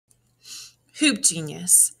Hoop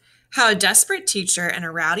Genius: How a Desperate Teacher in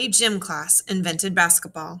a Rowdy Gym Class Invented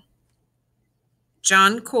Basketball.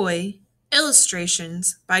 John Coy,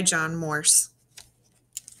 illustrations by John Morse.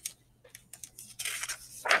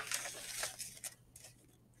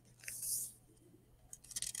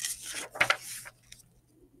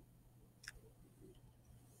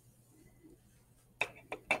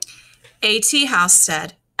 A.T.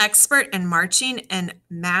 Housestead, expert in marching and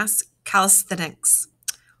mass calisthenics.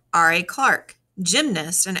 R.A. Clark,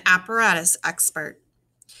 gymnast and apparatus expert.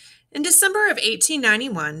 In December of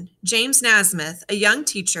 1891, James Naismith, a young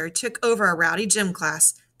teacher, took over a rowdy gym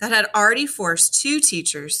class that had already forced two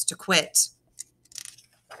teachers to quit.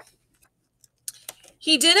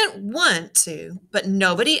 He didn't want to, but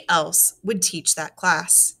nobody else would teach that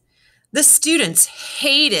class. The students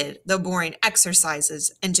hated the boring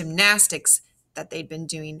exercises and gymnastics that they'd been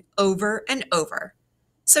doing over and over.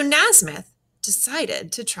 So Naismith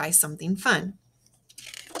decided to try something fun.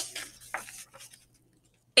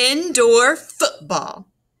 Indoor football.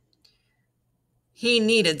 He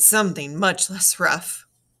needed something much less rough.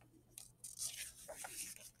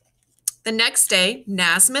 The next day,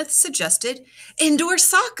 Naismith suggested indoor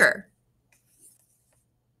soccer.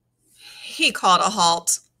 He called a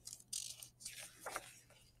halt.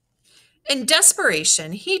 In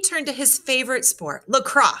desperation, he turned to his favorite sport,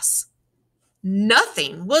 lacrosse.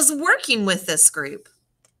 Nothing was working with this group.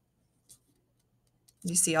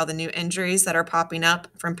 You see all the new injuries that are popping up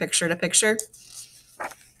from picture to picture?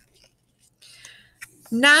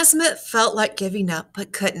 Naismith felt like giving up,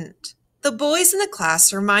 but couldn't. The boys in the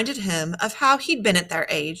class reminded him of how he'd been at their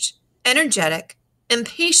age, energetic,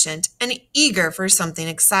 impatient, and eager for something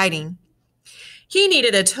exciting. He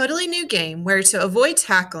needed a totally new game where, to avoid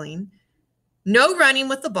tackling, no running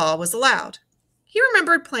with the ball was allowed. He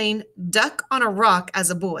remembered playing duck on a rock as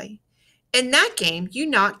a boy. In that game, you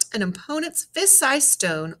knocked an opponent's fist-sized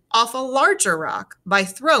stone off a larger rock by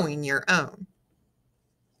throwing your own.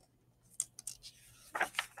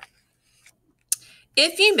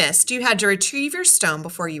 If you missed, you had to retrieve your stone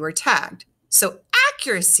before you were tagged. So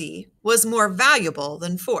accuracy was more valuable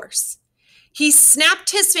than force. He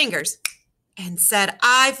snapped his fingers and said,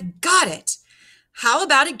 "I've got it. How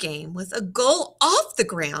about a game with a goal off the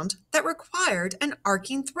ground that required an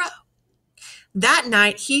arcing throw?" That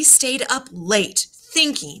night, he stayed up late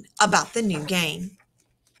thinking about the new game.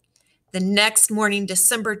 The next morning,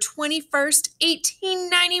 December 21st,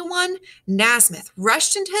 1891, Naismith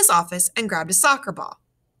rushed into his office and grabbed a soccer ball.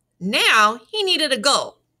 Now he needed a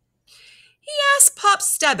goal. He asked Pop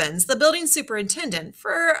Stebbins, the building superintendent,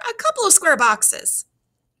 for a couple of square boxes.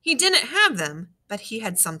 He didn't have them, but he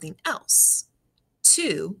had something else.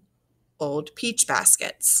 2 old peach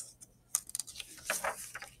baskets.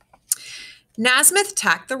 Naismith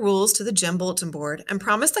tacked the rules to the gym bulletin board and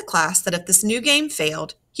promised the class that if this new game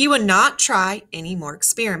failed, he would not try any more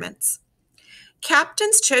experiments.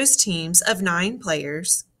 Captains chose teams of 9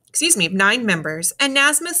 members, and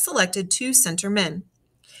Naismith selected 2 center men.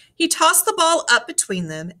 He tossed the ball up between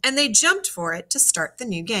them, and they jumped for it to start the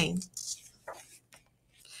new game.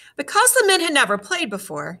 Because the men had never played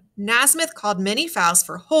before, Naismith called many fouls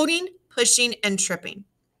for holding, pushing, and tripping.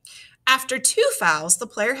 After 2 fouls, the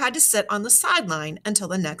player had to sit on the sideline until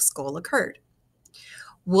the next goal occurred.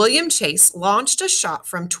 William Chase launched a shot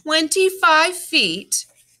from 25 feet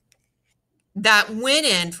that went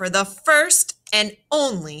in for the first and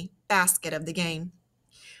only basket of the game.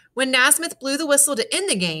 When Naismith blew the whistle to end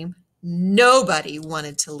the game, nobody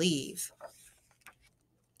wanted to leave.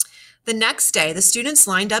 The next day, the students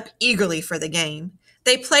lined up eagerly for the game.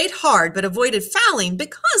 They played hard but avoided fouling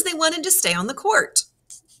because they wanted to stay on the court.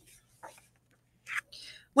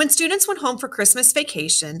 When students went home for Christmas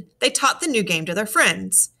vacation, they taught the new game to their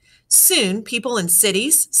friends. Soon, people in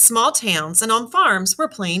cities, small towns, and on farms were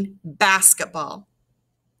playing basketball.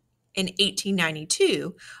 In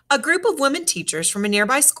 1892, a group of women teachers from a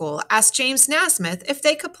nearby school asked James Naismith if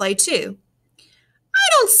they could play too. "I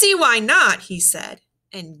don't see why not," he said,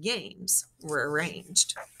 and games were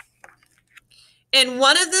arranged. In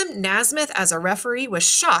one of them, Naismith, as a referee, was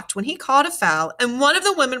shocked when he called a foul, and one of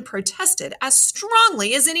the women protested as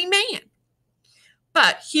strongly as any man.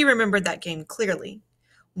 But he remembered that game clearly.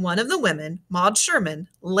 One of the women, Maud Sherman,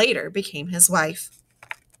 later became his wife.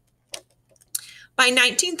 By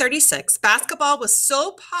 1936, basketball was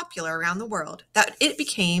so popular around the world that it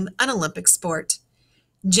became an Olympic sport.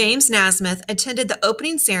 James Naismith attended the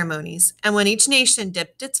opening ceremonies, and when each nation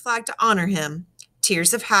dipped its flag to honor him,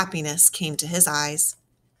 tears of happiness came to his eyes.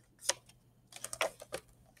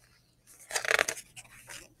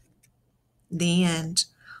 The end.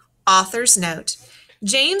 Author's note: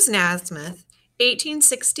 James Naismith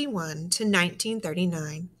 1861 to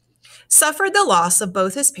 1939, suffered the loss of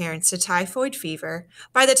both his parents to typhoid fever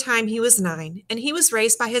by the time he was 9, and he was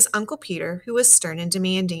raised by his Uncle Peter, who was stern and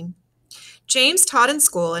demanding. James taught in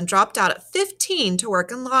school and dropped out at 15 to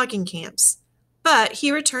work in logging camps. But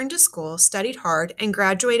he returned to school, studied hard, and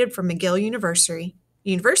graduated from McGill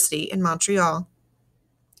University in Montreal.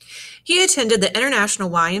 He attended the International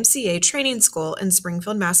YMCA Training School in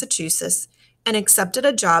Springfield, Massachusetts, and accepted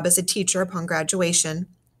a job as a teacher upon graduation.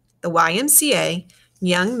 The YMCA,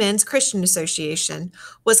 Young Men's Christian Association,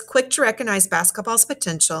 was quick to recognize basketball's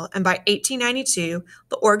potential, and by 1892,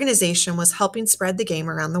 the organization was helping spread the game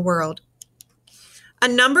around the world. A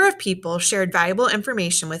number of people shared valuable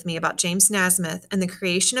information with me about James Naismith and the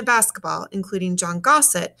creation of basketball, including John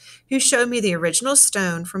Gossett, who showed me the original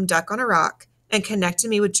stone from Duck on a Rock and connected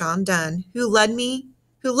me with John Dunn, who led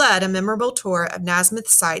a memorable tour of Naismith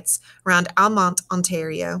sites around Almonte,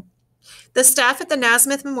 Ontario. The staff at the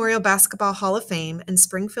Naismith Memorial Basketball Hall of Fame in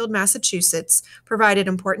Springfield, Massachusetts, provided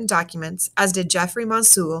important documents, as did Jeffrey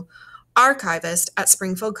Monsoul, archivist at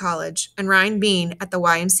Springfield College, and Ryan Bean at the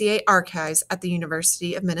YMCA Archives at the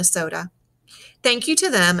University of Minnesota. Thank you to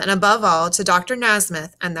them, and above all, to Dr.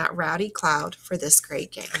 Naismith and that rowdy cloud for this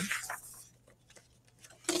great game.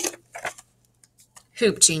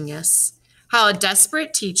 Hoop Genius: How a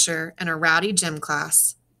Desperate Teacher in a Rowdy Gym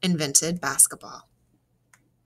Class Invented Basketball.